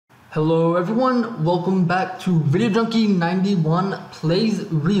Hello everyone, welcome back to VideoJunkie 91 Plays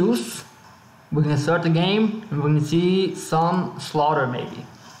Reus. We're gonna start the game and we're gonna see some slaughter maybe.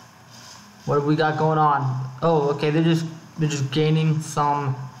 What have we got going on? Oh, okay, they're just gaining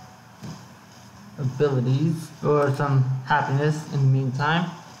some abilities or some happiness in the meantime.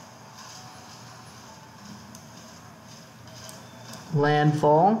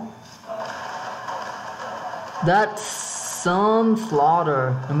 Landfall. That's some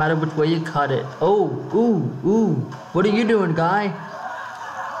slaughter, no matter which way you cut it. Oh, ooh. What are you doing, guy?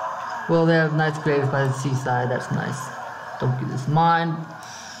 Well, they have nice graves by the seaside. That's nice. Don't get this mind.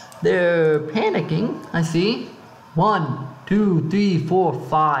 They're panicking, I see. 1, 2, 3, 4,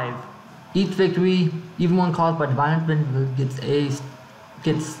 5. Each victory, even one caused by divine intervention,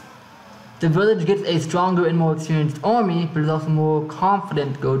 the village gets a stronger and more experienced army, but is also more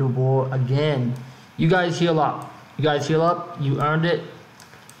confident to go to war again. You guys heal up. You earned it.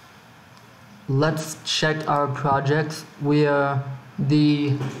 Let's check our projects. We are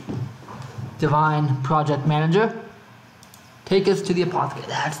the Divine Project Manager. Take us to the apothecary.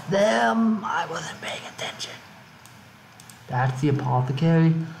 That's them. I wasn't paying attention. That's the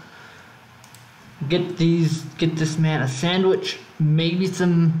apothecary. Get this man a sandwich, maybe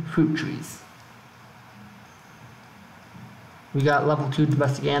some fruit trees. We got level 2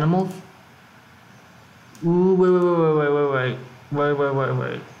 domestic animals. Ooh, wait.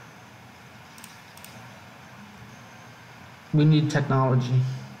 We need technology.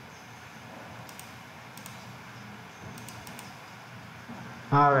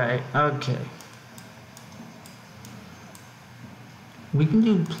 Alright, okay. We can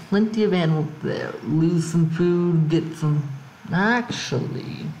do plenty of animals there. Lose some food, get some...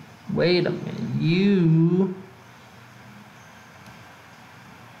 Actually, wait a minute. You...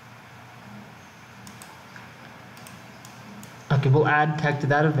 Okay, we'll add tech to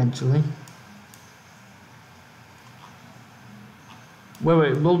that eventually.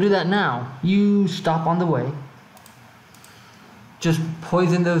 Wait, we'll do that now. You stop on the way. Just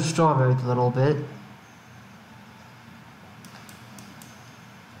poison those strawberries a little bit.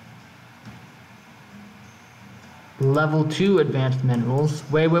 Level 2 advanced minerals.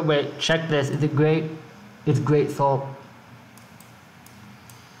 Wait. Check this. Is it great? It's great salt.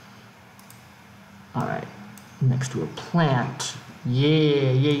 Alright. Next to a plant.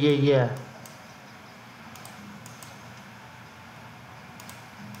 Yeah.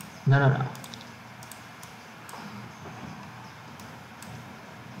 No.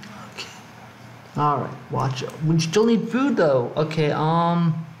 Okay. Alright, watch out. We still need food though. Okay,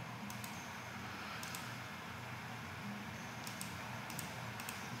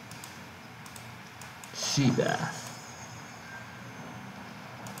 sea bath.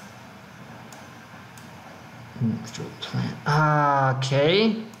 Next to a plant.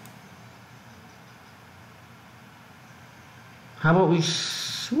 Okay. How about we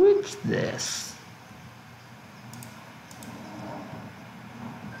switch this?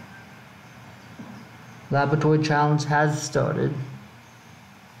 Laboratory challenge has started.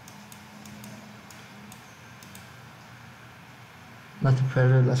 Lesser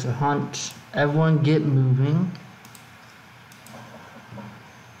predator, lesser hunt. Everyone get moving.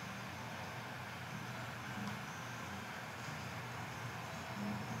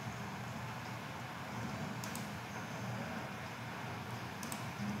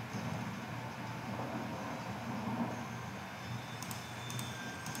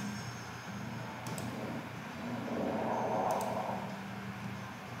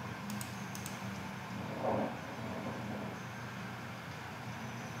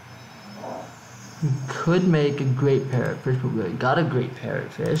 We could make a great parrotfish, but we already got a great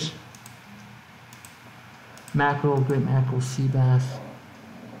parrotfish. Mackerel, great mackerel, sea bass.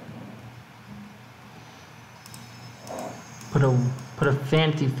 Put a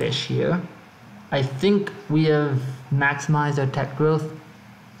fancy fish here. I think we have maximized our tech growth.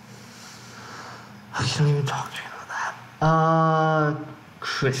 I can't even talk to you about that.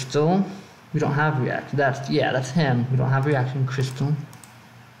 Crystal. We don't have reaction. That's him. We don't have reaction. Crystal.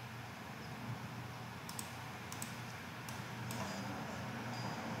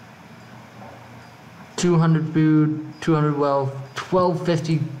 200 food, 200 wealth,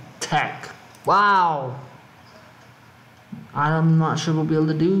 1250 tech. Wow. I'm not sure we'll be able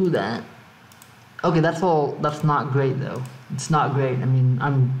to do that. Okay, that's not great though. It's not great. I mean,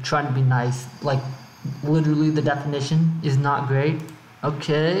 I'm trying to be nice. Like, literally the definition is not great.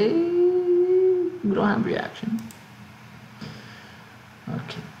 Okay. We don't have reaction.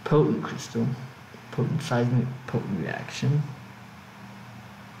 Okay, potent crystal. Potent seismic, potent reaction.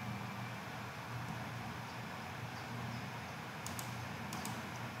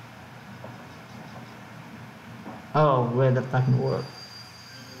 Oh, wait, that's not gonna work.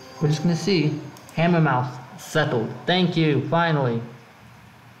 We're just gonna see. Hammer mouse settled. Thank you, finally.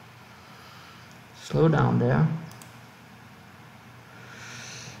 Slow down there.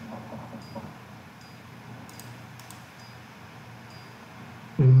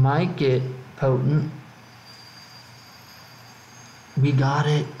 We might get potent. We got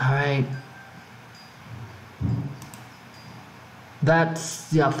it. Alright. That's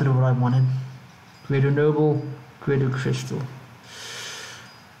the opposite of what I wanted. Greater Noble, Greater Crystal.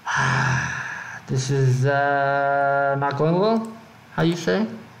 This is not going well. How you say?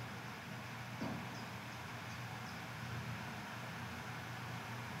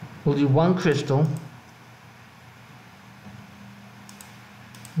 We'll do one crystal,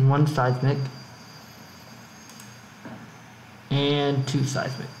 and one seismic, and 2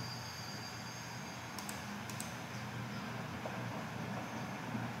 seismic.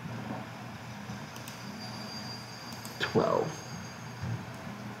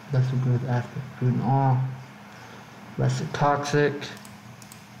 That's a good aspect. Good and all. Less toxic.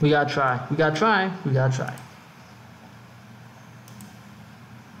 We gotta try. We gotta try. We gotta try.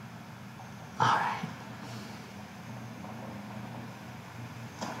 Alright.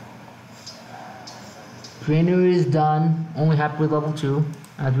 Trainer is done. Only happy with level 2,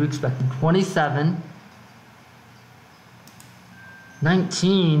 as we expected. 27.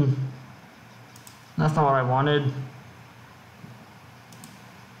 19. That's not what I wanted.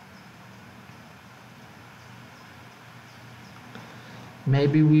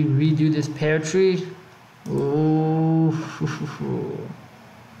 Maybe we redo this pear tree. Ooh.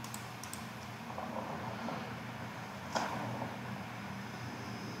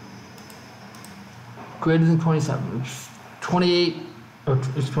 Greater than 27. It's 28. Or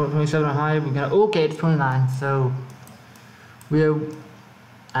it's 27 or higher. We're gonna. Okay, it's 29. So we're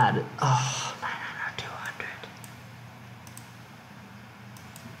at it. Oh, 200.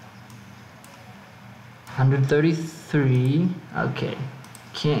 133. Okay.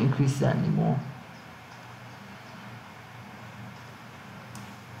 Can't increase that anymore.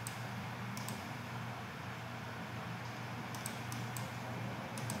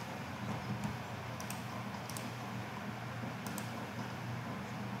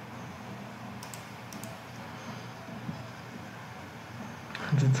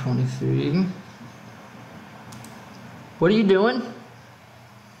 $123. What are you doing?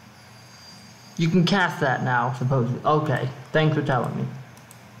 You can cast that now, supposedly. Okay, thanks for telling me.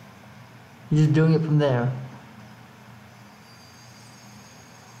 You're just doing it from there.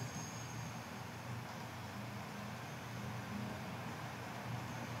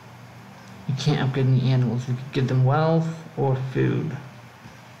 You can't upgrade any animals. You could give them wealth or food.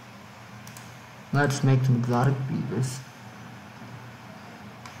 Let's make some exotic beavers.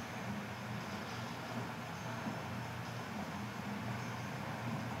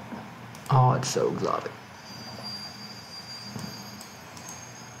 Oh, it's so exotic.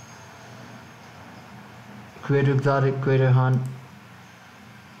 Greater exotic, greater hunt.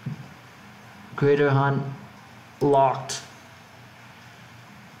 Greater hunt locked.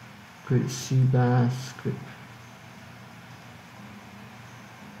 Great sea bass.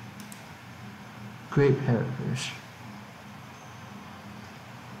 Great parrotfish.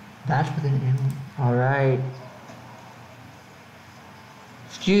 That's within an animal. Alright.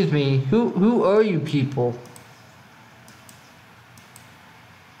 Excuse me, who are you people?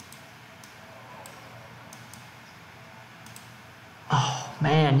 Oh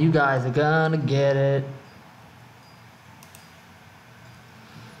man, you guys are gonna get it.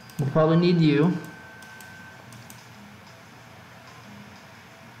 We'll probably need you.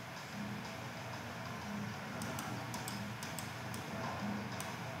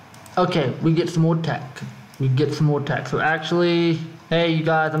 Okay, we get some more tech. We get some more tech. So actually, hey you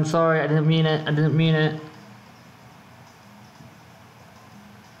guys, I'm sorry, I didn't mean it. I didn't mean it.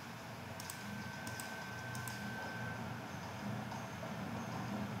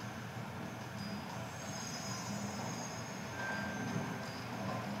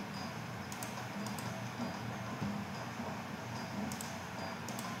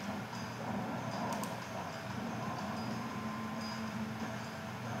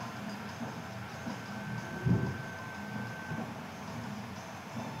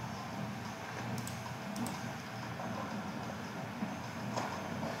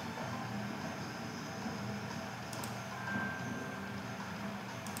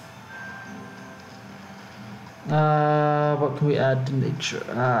 What can we add to nature?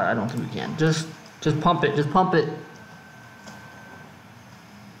 I don't think we can. Just pump it. Just pump it.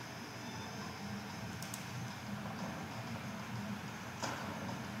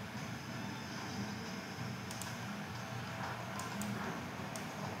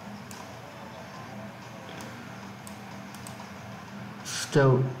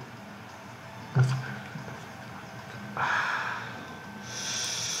 So,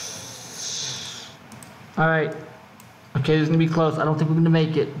 alright. Okay, this is gonna be close. I don't think we're gonna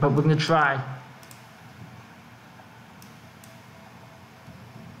make it, but we're gonna try.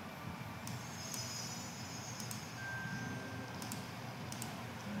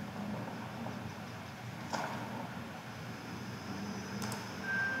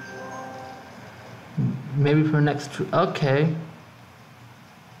 Maybe for next, okay.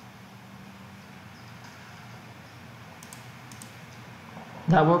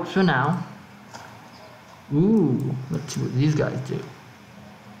 That works for now. Ooh, let's see what these guys do.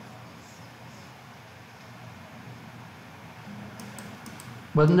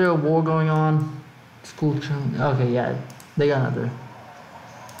 Wasn't there a war going on? School children. Okay, yeah, they got another.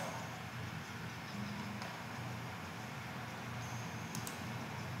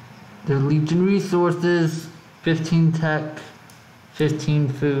 Their Legion resources, 15 tech, 15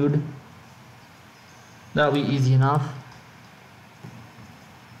 food. That'll be easy enough.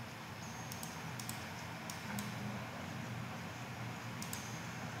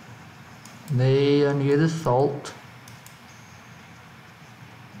 They are near the salt.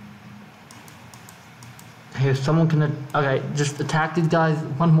 Here, someone can, okay, just attack these guys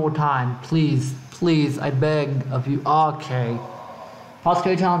one more time. Please, please, I beg of you. Okay.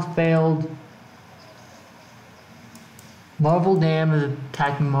 Hospital challenge failed. Marvel Dam is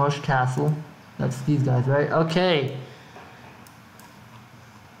attacking Marsh Castle. That's these guys, right? Okay.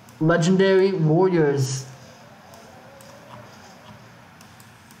 Legendary Warriors.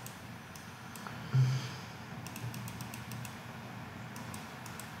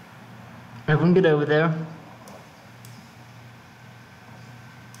 Everyone get over there.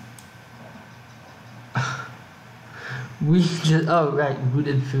 We just, oh right, we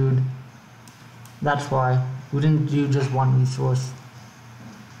did food. That's why. We didn't do just one resource.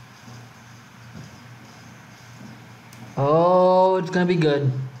 Oh, it's gonna be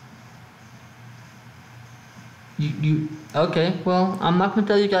good. Okay, well, I'm not gonna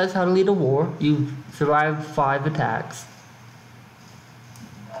tell you guys how to lead a war. You've survived 5 attacks.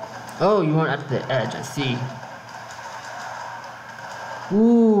 Oh, you weren't at the edge, I see.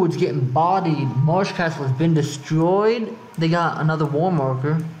 Ooh, it's getting bodied. Marsh Castle has been destroyed. They got another war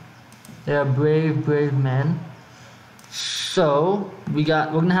marker. They are brave, brave men. So, we're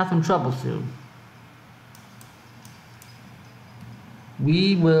gonna have some trouble soon.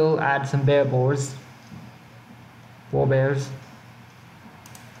 We will add some bear boars. 4 bears.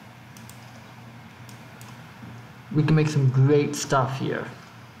 We can make some great stuff here.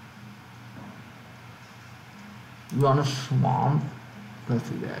 Run a swamp. Let's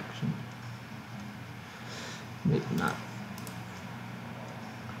see the action. Maybe not.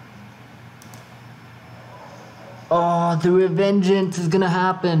 Oh, the revengeance is gonna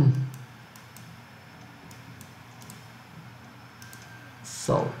happen.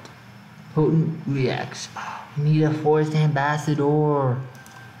 Salt. Potent reaction. Oh, we need a forest ambassador.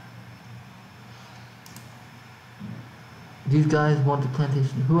 These guys want the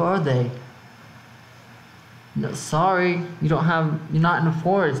plantation. Who are they? No, sorry, you're not in a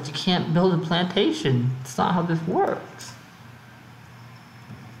forest. You can't build a plantation. That's not how this works.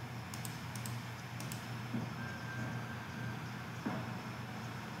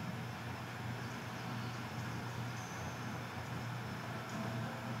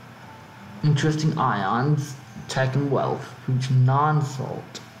 Interesting ions, tech and wealth, reach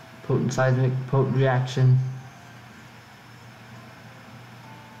non-salt, potent seismic, potent reaction.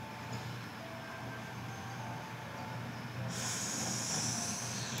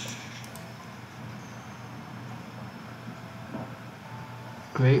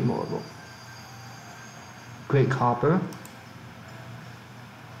 Great marble. Great copper.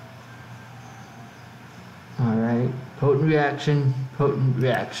 Alright, potent reaction, potent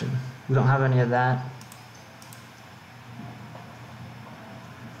reaction. We don't have any of that.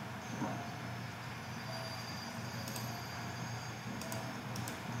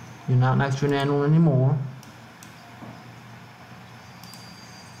 You're not next to an animal anymore.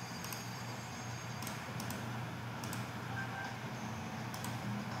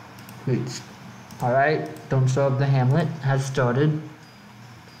 Wait. Alright, don't show up the hamlet. Has started.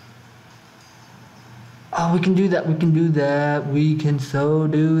 Oh, we can do that. We can do that. We can so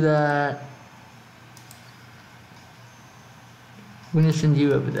do that. We're gonna send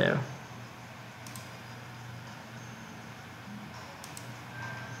you over there.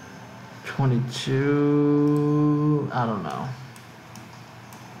 $22. I don't know.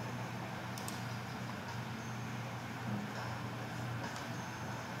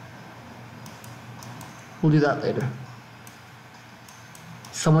 We'll do that later.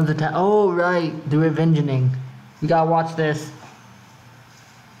 Someone's attack. Oh, right. They're revenging. We gotta watch this.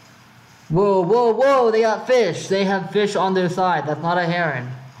 Whoa, whoa, whoa. They got fish. They have fish on their side. That's not a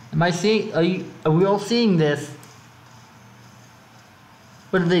heron. Am I seeing? Are we all seeing this?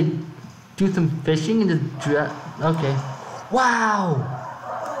 What did they do? Some fishing and just dress? Okay. Wow.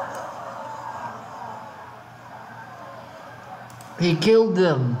 He killed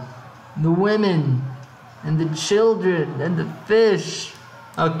them. The women. And the children. And the fish.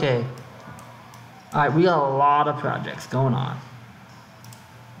 Okay. Alright, we got a lot of projects going on.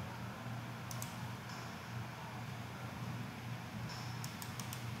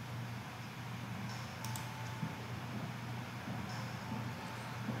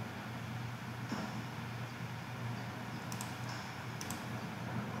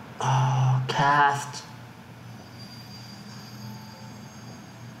 Oh, cast.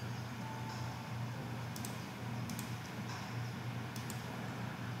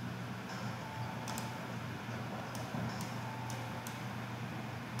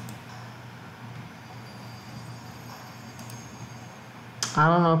 I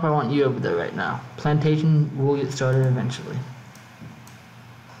don't know if I want you over there right now. Plantation will get started eventually.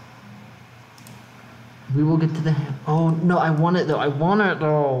 We will get to the ham. Oh, no, I want it though. I want it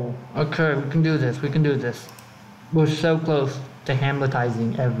though. Okay, we can do this. We can do this. We're so close to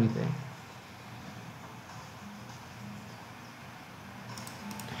Hamletizing everything.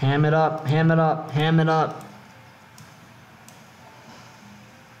 Ham it up, ham it up, ham it up.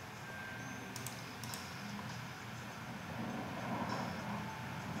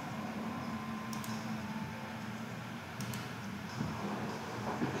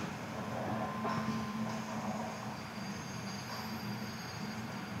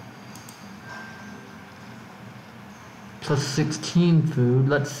 Plus 16 food,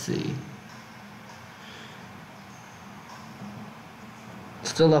 let's see.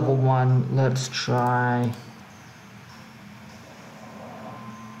 Still level 1, let's try.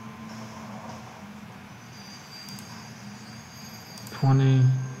 $20.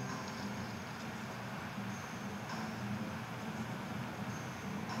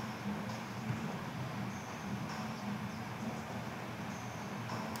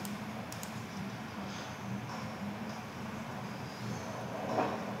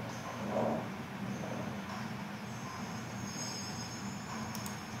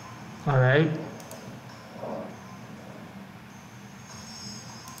 All right.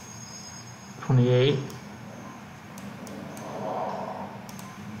 $28.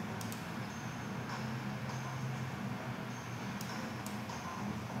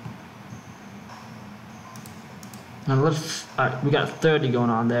 And let's, all right, we got 30 going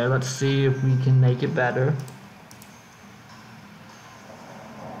on there. Let's see if we can make it better.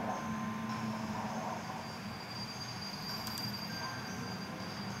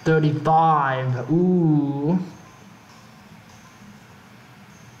 $35. Ooh.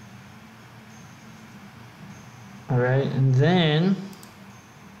 All right, and then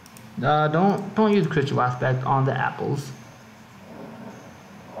don't use critical aspect on the apples.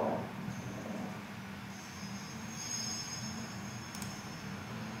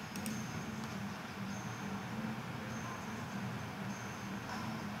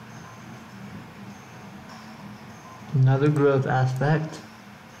 Another growth aspect.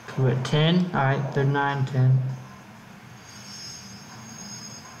 We're at 10. Alright, they're 9, 10.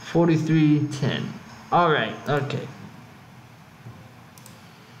 43, 10. Alright, okay.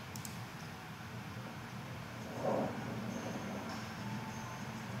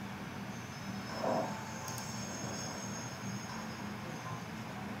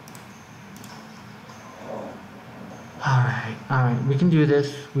 Alright, we can do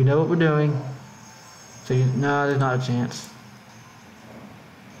this. We know what we're doing. So, no, there's not a chance.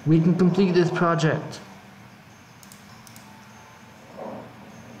 We can complete this project.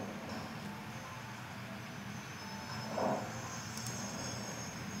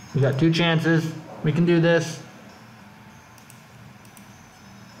 We got 2 chances. We can do this.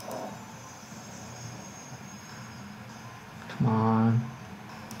 Come on.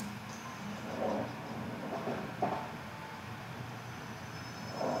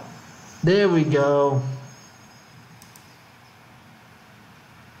 There we go.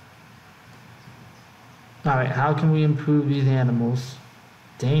 Alright, how can we improve these animals?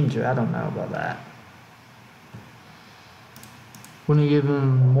 Danger, I don't know about that. We're gonna give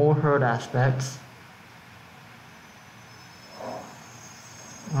them more herd aspects.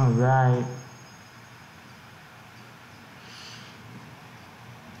 Alright.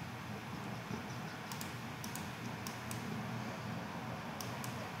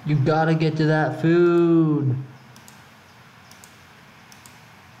 You gotta get to that food.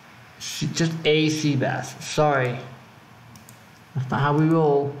 Just a sea bass. Sorry. That's not how we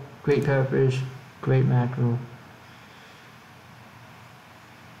roll. Great parrotfish. Great mackerel.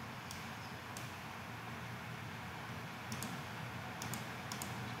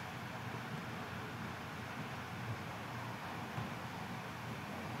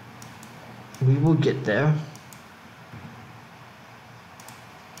 We will get there.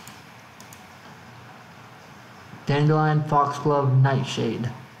 Dandelion, foxglove, nightshade.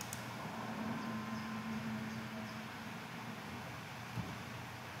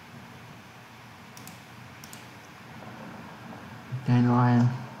 Dandelion,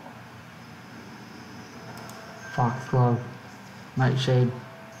 foxglove, nightshade.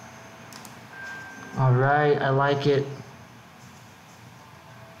 All right, I like it.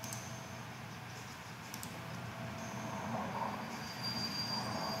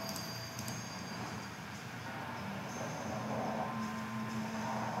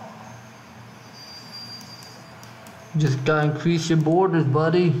 Just gotta increase your borders,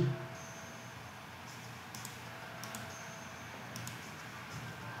 buddy.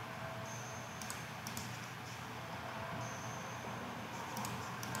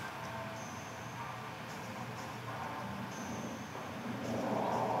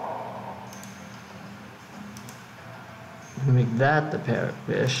 Make that the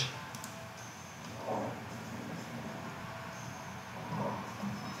parrotfish.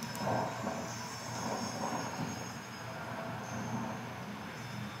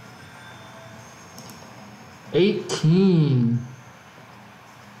 $18.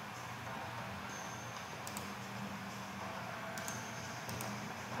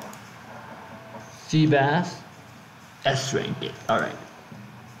 Sea bass. S rank it. All right.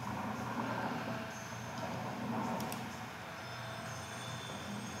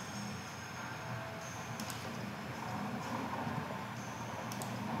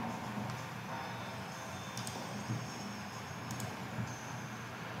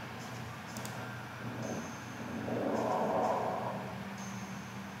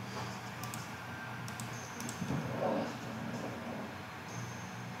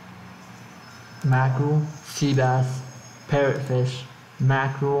 Mackerel, sea bass, parrotfish,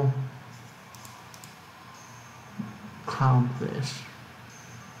 mackerel, clownfish.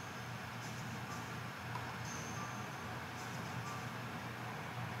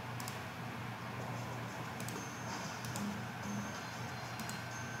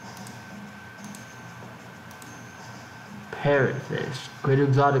 Parrotfish, greater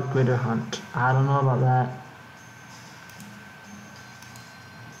exotic, greater hunt. I don't know about that.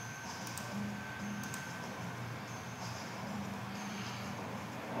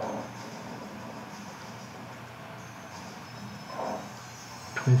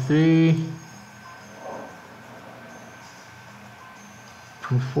 $23,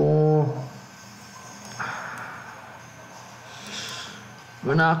 $24.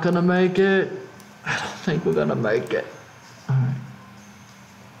 We're not gonna make it. I don't think we're gonna make it. All right.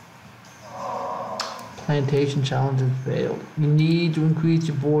 Plantation challenges failed. You need to increase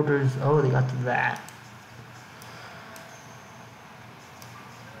your borders. Oh, they got to that.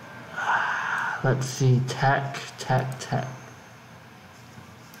 Let's see. Tech.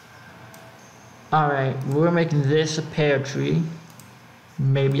 Alright, we're making this a pear tree.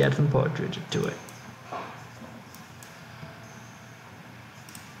 Maybe add some partridge to it.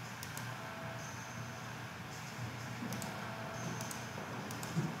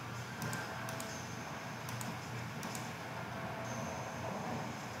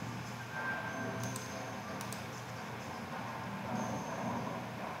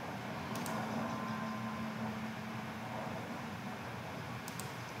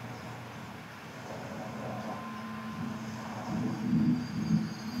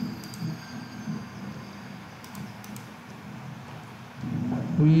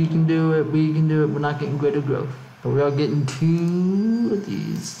 We can do it, we're not getting greater growth. But we are getting 2 of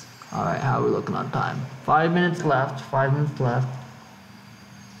these. Alright, how are we looking on time? 5 minutes left, 5 minutes left.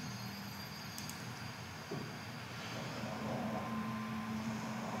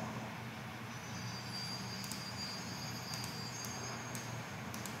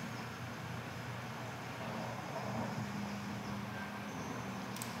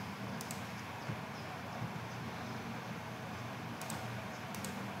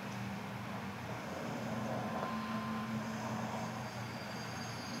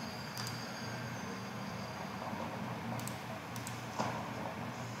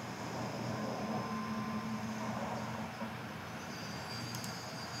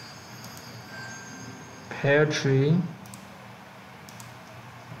 Pear tree.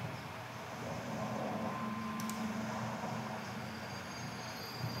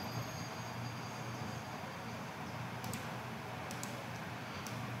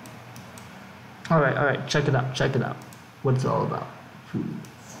 Alright, check it out. What it's all about.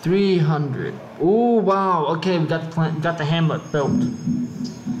 300. Oh wow, okay, we got the Hamlet built.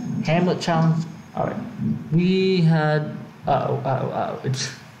 Hamlet challenge. Alright. We had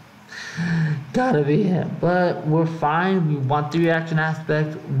it's gotta be him. But we're fine. We want the reaction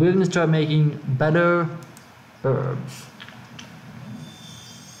aspect. We're gonna start making better herbs.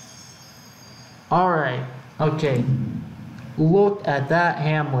 Alright, okay. Look at that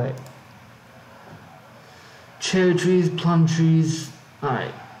Hamlet. Cherry trees, plum trees.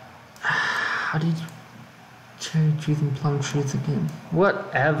 Alright. How did you... Cherry trees and plum trees again?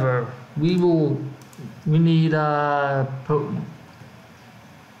 Whatever. We need potent.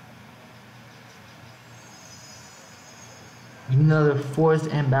 Another forest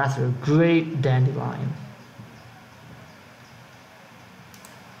ambassador. Great dandelion.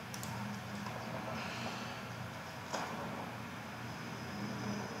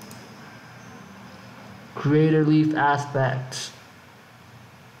 Greater leaf aspect.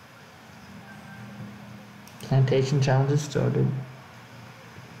 Plantation challenges started.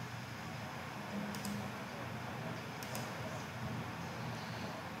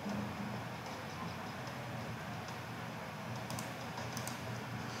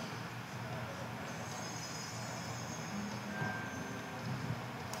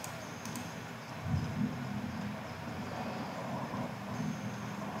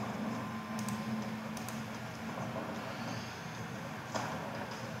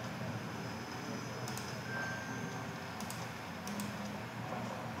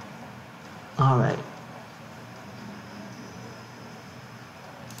 All right.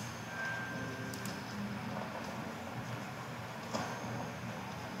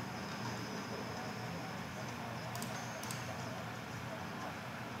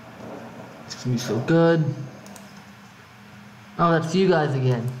 It's gonna be so good. Oh, that's you guys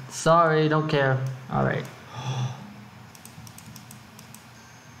again. Sorry, don't care. All right.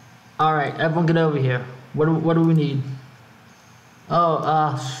 All right, everyone get over here. What do we need?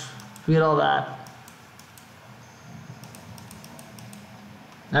 Oh, forget all that.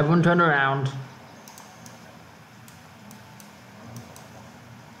 Everyone turn around.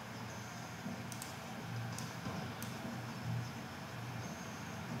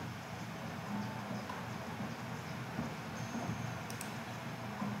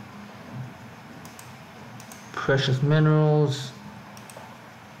 Precious minerals.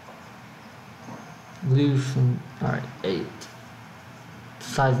 Loose and alright, 8.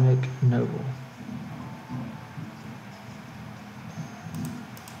 Seismic noble.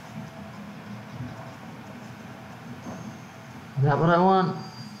 Is that what I want?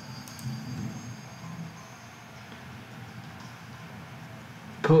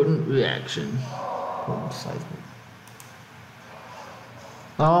 Potent reaction. Potent seismic.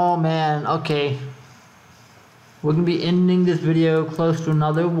 Oh man, okay. We're gonna be ending this video close to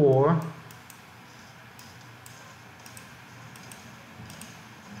another war.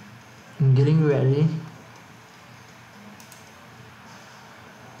 I'm getting ready.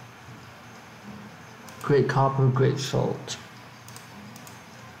 Great copper, great salt.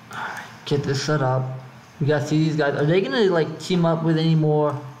 Alright, get this set up. We gotta see these guys. Are they gonna like team up with any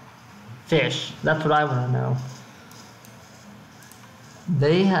more fish? That's what I wanna know.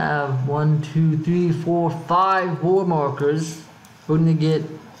 They have 1, 2, 3, 4, 5 war markers. We're gonna get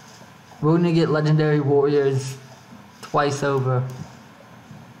legendary warriors twice over.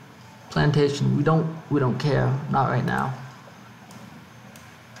 Plantation, we don't care, not right now.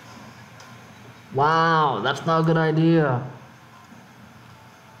 Wow, that's not a good idea.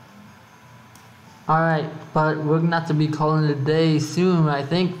 Alright, but we're gonna have to be calling it a day soon, I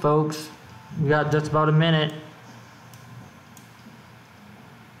think, folks. We got just about a minute.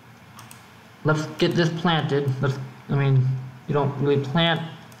 Let's get this planted. I mean, you don't really plant,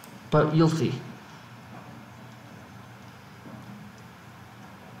 but you'll see.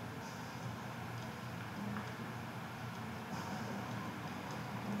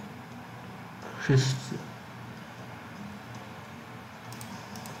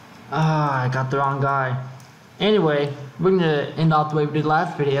 I got the wrong guy. Anyway, we're gonna end off the way we did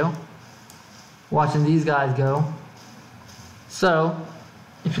last video, watching these guys go. So,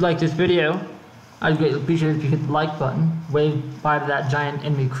 if you like this video, I'd greatly appreciate it if you hit the like button, wave bye to that giant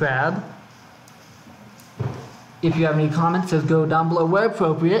enemy crab. If you have any comments, just go down below where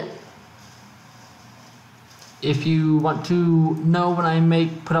appropriate. If you want to know when I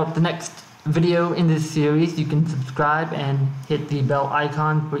put out the next video in this series, you can subscribe and hit the bell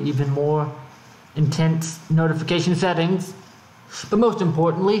icon for even more intense notification settings. But most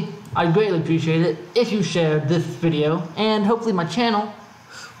importantly, I'd greatly appreciate it if you shared this video and hopefully my channel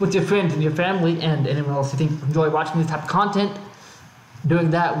with your friends and your family and anyone else you think enjoy watching this type of content.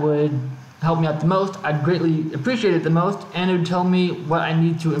 Doing that would help me out the most. I'd greatly appreciate it the most, and it would tell me what I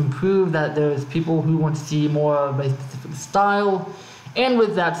need to improve, that there's people who want to see more of a specific style. And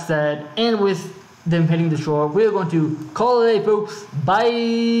with that said, and with them hitting the shore, we're going to call it a day, folks.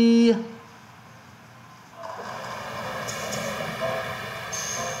 Bye!